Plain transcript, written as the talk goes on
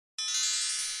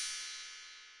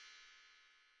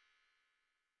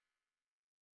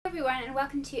Everyone, and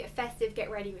welcome to a festive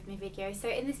get ready with me video. So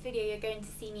in this video you're going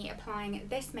to see me applying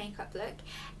this makeup look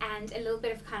and a little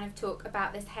bit of kind of talk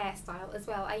about this hairstyle as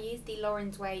well. I used the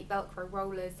Lauren's Way Velcro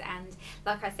rollers, and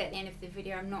like I said at the end of the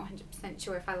video, I'm not 100%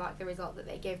 sure if I like the result that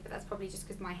they give, but that's probably just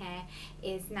because my hair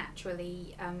is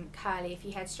naturally curly. If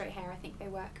you had straight hair, I think they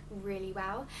work really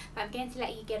well. But I'm going to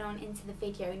let you get on into the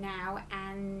video now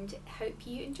and hope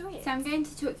you enjoy it. So I'm going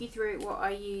to talk you through what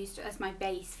I used as my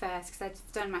base first, because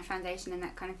I've done my foundation and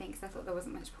that kind of thing, because I thought there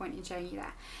wasn't much point in showing you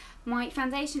that. My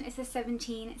foundation is a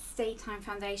 17 Stay Time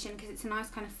foundation because it's a nice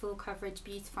kind of full coverage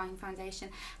beautifying foundation.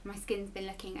 My skin's been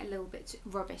looking a little bit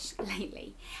rubbish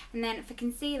lately. And then for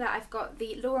concealer, I've got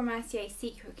the Laura Mercier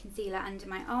Secret Concealer under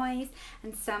my eyes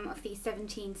and some of the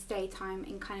 17 Stay Time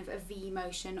in kind of a V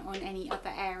motion on any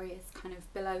other areas kind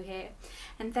of below here.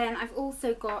 And then I've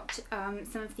also got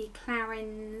some of the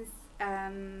Clarins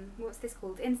what's this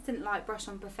called? Instant Light Brush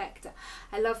on Perfector.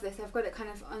 I love this. I've got it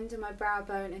kind of under my brow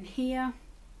bone and here,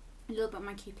 a little bit on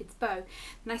my Cupid's bow,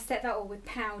 and I set that all with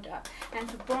powder. And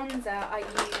for bronzer I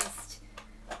used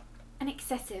an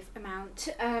excessive amount,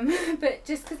 but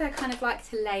just because I kind of like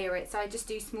to layer it, so I just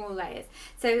do small layers.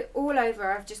 So all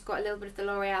over I've just got a little bit of the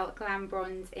L'Oreal Glam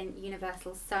Bronze in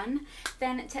Universal Sun.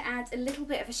 Then to add a little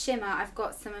bit of a shimmer, I've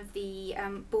got some of the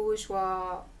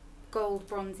Bourjois gold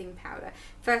bronzing powder.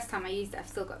 First time I used it, I've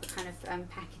still got the kind of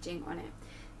packaging on it,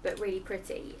 but really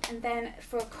pretty. And then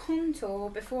for a contour,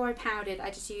 before I powdered, I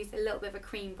just used a little bit of a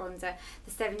cream bronzer,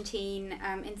 the 17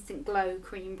 Instant Glow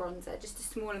cream bronzer, just a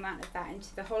small amount of that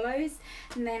into the hollows,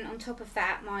 and then on top of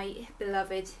that my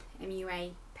beloved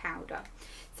MUA powder.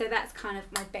 So that's kind of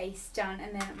my base done.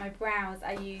 And then at my brows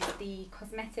I used the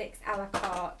Cosmetics a la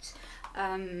carte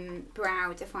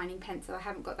brow defining pencil. I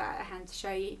haven't got that at hand to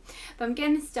show you, but I'm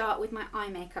going to start with my eye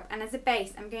makeup, and as a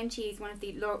base I'm going to use one of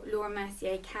the Laura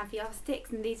Mercier Caviar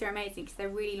sticks, and these are amazing because they're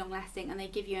really long lasting and they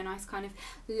give you a nice kind of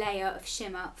layer of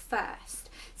shimmer first.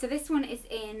 So this one is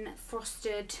in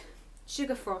Frosted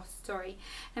Sugar Frost, sorry.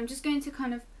 I'm just going to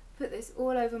kind of put this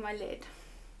all over my lid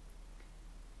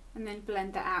and then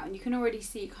blend that out, and you can already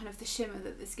see kind of the shimmer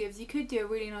that this gives. You could do a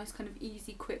really nice kind of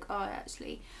easy quick eye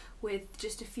actually with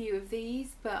just a few of these,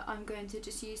 but I'm going to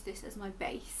just use this as my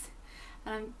base,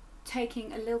 and I'm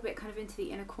taking a little bit kind of into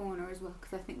the inner corner as well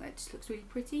because I think that just looks really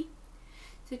pretty.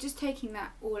 So just taking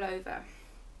that all over.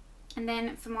 And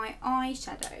then for my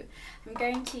eyeshadow I'm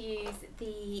going to use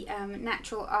the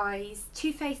Natural Eyes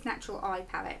Too Faced Natural Eye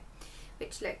palette,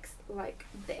 which looks like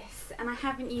this, and I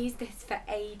haven't used this for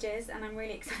ages and I'm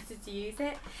really excited to use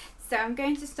it. So I'm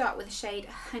going to start with the shade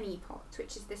Honey Pot,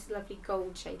 which is this lovely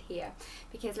gold shade here,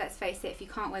 because let's face it, if you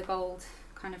can't wear gold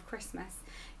kind of Christmas,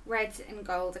 red and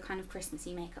gold are kind of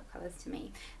Christmassy makeup colours to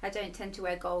me. I don't tend to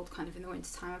wear gold kind of in the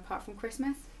winter time apart from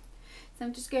Christmas. So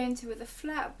I'm just going to, with a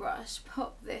flat brush,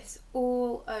 pop this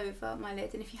all over my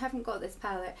lid. And if you haven't got this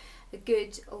palette, a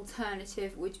good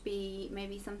alternative would be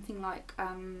maybe something like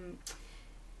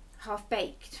Half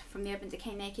Baked from the Urban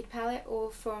Decay Naked palette, or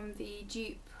from the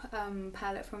dupe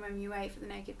palette from MUA for the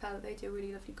Naked palette. They do a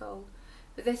really lovely gold,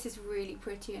 but this is really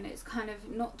pretty and it's kind of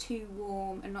not too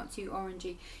warm and not too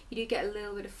orangey. You do get a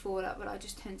little bit of fallout, but I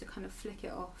just tend to kind of flick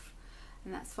it off,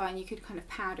 and that's fine. You could kind of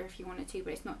powder if you wanted to,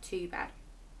 but it's not too bad.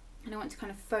 And I want to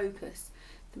kind of focus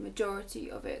the majority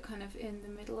of it kind of in the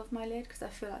middle of my lid because I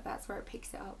feel like that's where it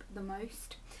picks it up the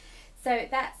most. So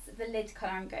that's the lid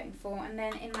colour I'm going for, and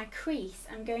then in my crease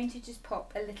I'm going to just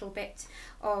pop a little bit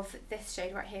of this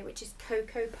shade right here, which is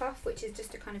Cocoa Puff, which is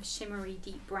just a kind of shimmery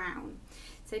deep brown.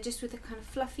 So just with a kind of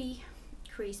fluffy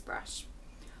crease brush,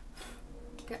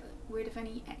 get rid of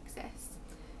any excess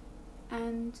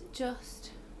and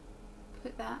just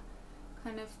put that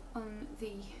kind of on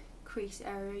the crease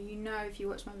area. You know, if you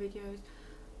watch my videos,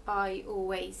 I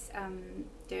always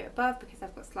do it above because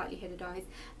I've got slightly hooded eyes,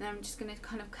 and then I'm just going to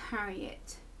kind of carry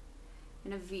it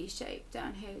in a V shape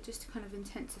down here just to kind of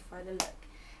intensify the look,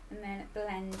 and then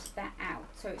blend that out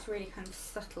so it's really kind of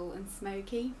subtle and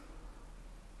smoky.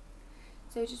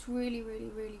 So just really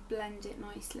blend it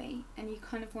nicely, and you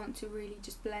kind of want to really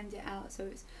just blend it out so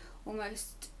it's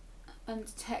almost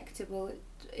undetectable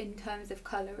in terms of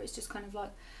colour. It's just kind of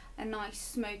like a nice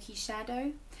smoky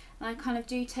shadow, and I kind of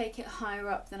do take it higher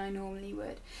up than I normally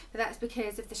would, but that's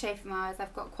because of the shape of my eyes.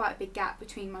 I've got quite a big gap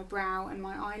between my brow and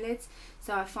my eyelids,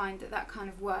 so I find that that kind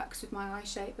of works with my eye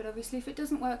shape. But obviously if it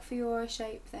doesn't work for your eye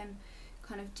shape, then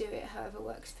kind of do it however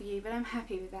works for you, but I'm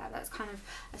happy with that. That's kind of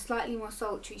a slightly more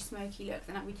sultry smoky look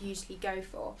than I would usually go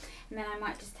for. And then I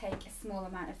might just take a small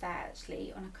amount of that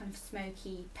actually on a kind of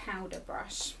smoky powder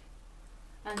brush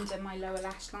under my lower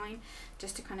lash line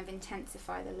just to kind of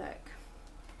intensify the look.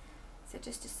 So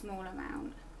just a small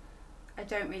amount. I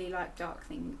don't really like dark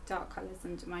colours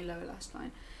under my lower lash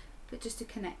line, but just to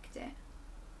connect it,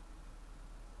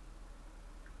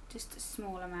 just a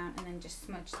small amount, and then just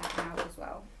smudge that out as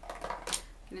well.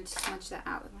 I'm going to smudge that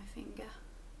out with my finger.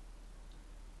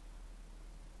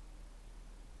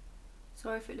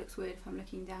 Sorry if it looks weird if I'm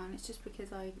looking down, it's just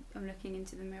because I'm looking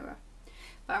into the mirror.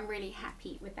 But I'm really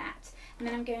happy with that. And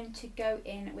then I'm going to go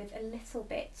in with a little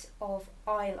bit of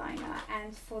eyeliner,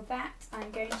 and for that I'm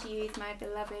going to use my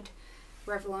beloved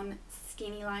Revlon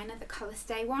Skinny Liner, the Colour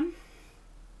Stay one.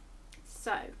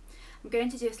 So I'm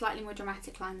going to do a slightly more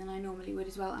dramatic line than I normally would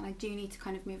as well, and I do need to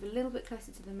kind of move a little bit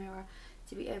closer to the mirror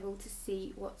to be able to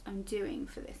see what I'm doing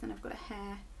for this. And I've got a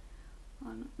hair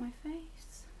on my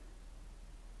face.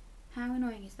 How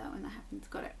annoying is that when that happens?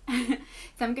 Got it.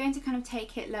 So I'm going to kind of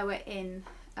take it lower in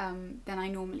than I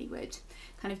normally would,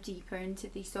 kind of deeper into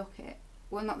the socket.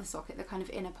 Well, not the socket, the kind of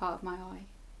inner part of my eye.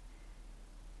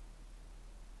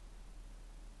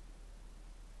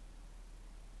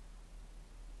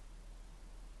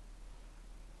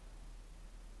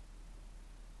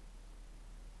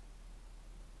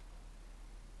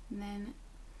 And then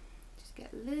just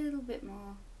get a little bit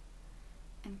more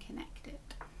and connect it.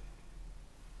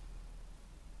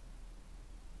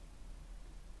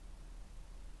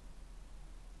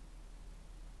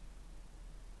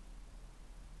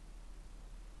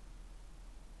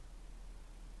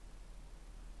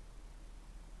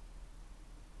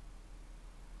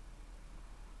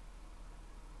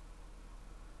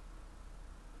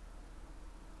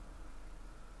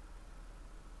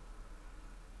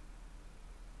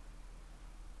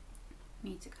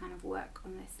 Need to kind of work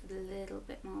on this a little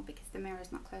bit more because the mirror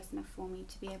is not close enough for me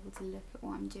to be able to look at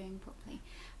what I'm doing properly.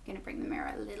 I'm going to bring the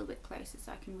mirror a little bit closer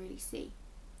so I can really see.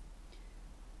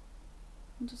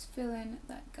 And just fill in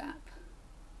that gap.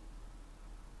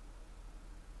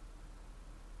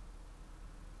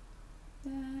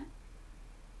 There.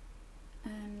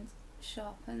 And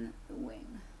sharpen the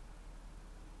wing.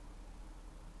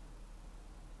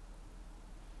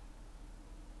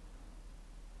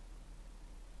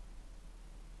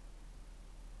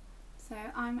 So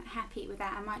I'm happy with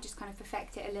that. I might just kind of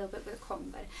perfect it a little bit with a cotton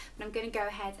bud, but I'm going to go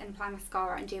ahead and apply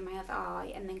mascara and do my other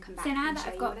eye and then come back. So now that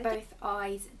I've got both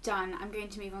eyes done, I'm going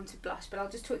to move on to blush, but I'll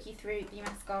just talk you through the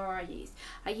mascara I used.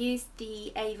 I used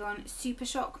the Avon Super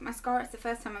Shock mascara. It's the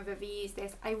first time I've ever used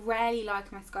this. I rarely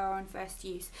like mascara on first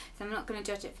use, so I'm not going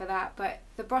to judge it for that, but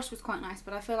the brush was quite nice,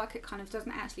 but I feel like it kind of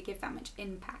doesn't actually give that much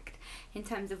impact in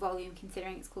terms of volume,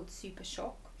 considering it's called Super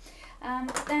Shock.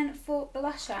 Then for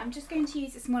blusher, I'm just going to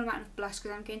use a small amount of blush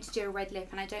because I'm going to do a red lip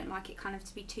and I don't like it kind of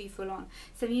to be too full on.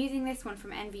 So I'm using this one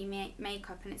from Envy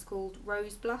Makeup and it's called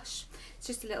Rose Blush. It's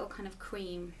just a little kind of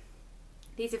cream.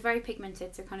 These are very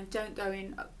pigmented, so kind of don't go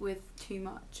in with too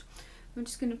much. I'm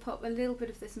just going to pop a little bit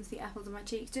of this into the apples of my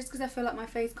cheeks just because I feel like my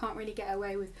face can't really get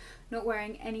away with not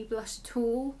wearing any blush at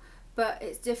all, but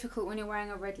it's difficult when you're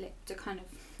wearing a red lip to kind of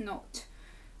not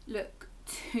look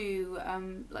too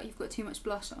like you've got too much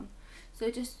blush on. So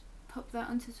just pop that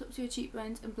onto the tops of your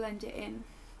cheekbones and blend it in,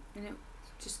 and it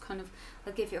just kind of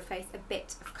will give your face a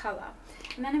bit of colour.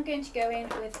 And then I'm going to go in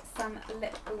with some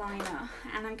lip liner,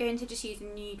 and I'm going to just use a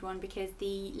nude one because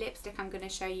the lipstick I'm going to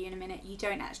show you in a minute, you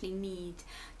don't actually need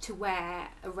to wear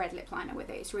a red lip liner with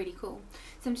it. It's really cool.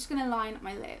 So I'm just going to line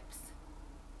my lips.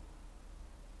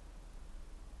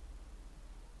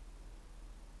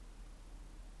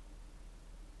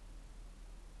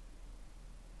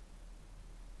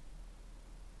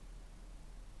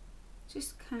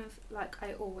 Just kind of like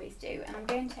I always do, and I'm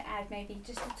going to add maybe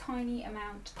just a tiny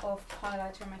amount of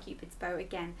highlighter on my Cupid's bow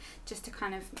again, just to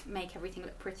kind of make everything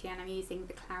look pretty, and I'm using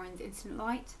the Clarins Instant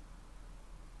Light.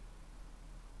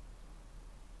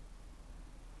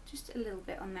 Just a little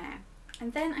bit on there.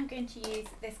 And then I'm going to use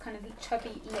this kind of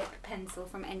chubby lip pencil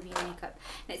from Envy Makeup,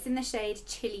 and it's in the shade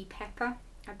Chili Pepper,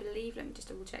 I believe. Let me just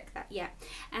double check that. Yeah,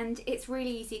 and it's really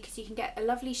easy because you can get a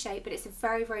lovely shape, but it's a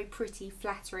very, very pretty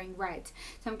flattering red.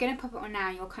 So I'm going to pop it on now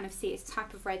and you'll kind of see it's a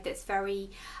type of red that's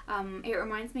very it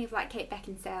reminds me of like Kate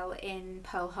Beckinsale in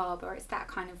Pearl Harbor. It's that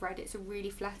kind of red. It's a really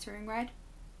flattering red.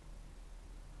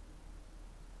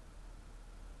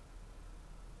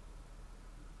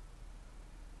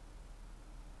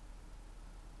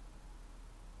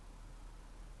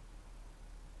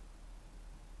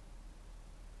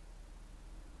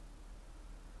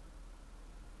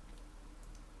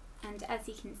 And as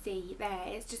you can see there,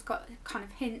 it's just got kind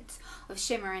of hints of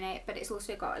shimmer in it, but it's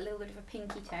also got a little bit of a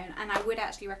pinky tone, and I would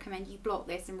actually recommend you blot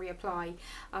this and reapply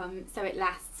so it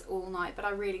lasts all night. But I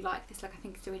really like this look. I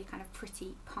think it's a really kind of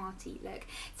pretty party look.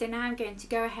 So now I'm going to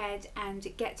go ahead and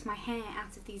get my hair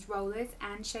out of these rollers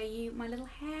and show you my little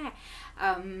hair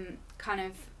kind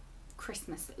of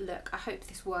Christmas look. I hope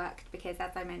this worked because,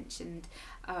 as I mentioned,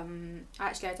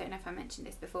 actually I don't know if I mentioned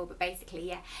this before, but basically,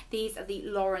 yeah, these are the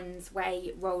Lauren's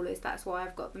Way rollers. That's why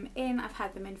I've got them in. I've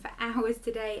had them in for hours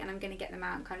today, and I'm going to get them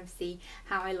out and kind of see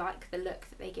how I like the look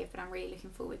that they give, but I'm really looking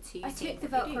forward to. I took the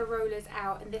Velcro rollers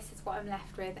out, and this is what I'm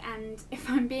left with, and if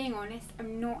I'm being honest,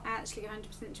 I'm not actually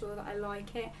 100% sure that I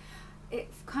like it.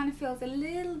 It kind of feels a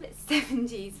little bit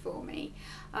 70s for me,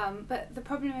 but the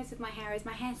problem is with my hair is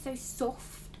my hair's so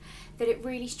soft that it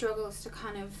really struggles to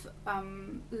kind of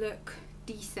look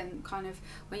decent. Kind of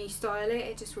when you style it,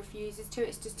 it just refuses to.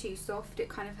 It's just too soft. It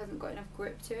kind of hasn't got enough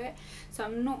grip to it, so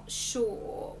I'm not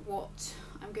sure what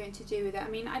I'm going to do with it. I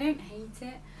mean, I don't hate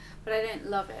it, but I don't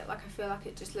love it. Like, I feel like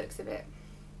it just looks a bit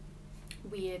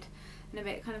weird and a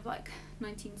bit kind of like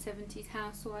 1970s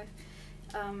housewife.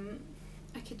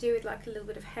 I could do with like a little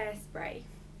bit of hairspray,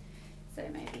 so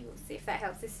maybe we'll see if that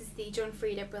helps. This is the John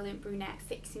Frieda Brilliant Brunette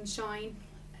Fix and Shine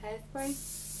hairspray.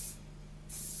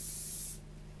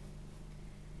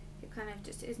 It kind of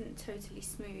just isn't totally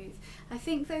smooth. I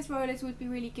think those rollers would be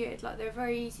really good, like they're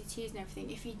very easy to use and everything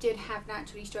if you did have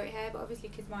naturally straight hair, but obviously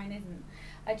because mine isn't,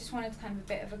 I just wanted kind of a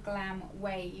bit of a glam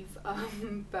wave,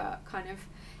 but kind of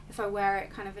if I wear it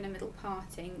kind of in a middle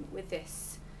parting with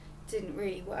this, didn't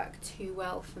really work too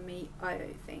well for me, I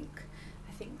don't think.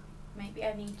 I think maybe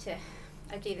I need to,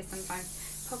 I do this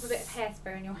sometimes, pop a bit of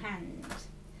hairspray on your hand,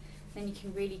 then you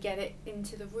can really get it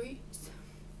into the roots.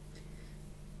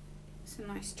 It's a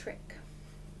nice trick.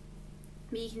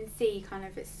 But you can see kind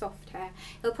of it's soft hair.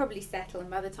 It'll probably settle, and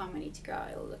by the time I need to go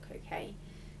it'll look okay.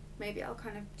 Maybe I'll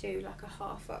kind of do like a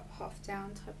half up, half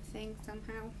down type of thing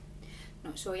somehow.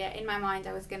 Not sure yet. In my mind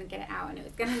I was going to get it out and it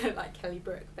was going to look like Kelly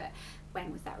Brook, but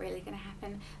when was that really going to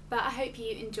happen? But I hope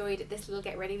you enjoyed this little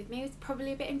get ready with me. It was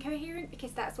probably a bit incoherent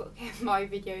because that's what my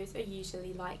videos are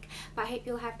usually like. But I hope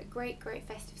you'll have a great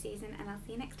festive season, and I'll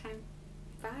see you next time.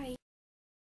 Bye.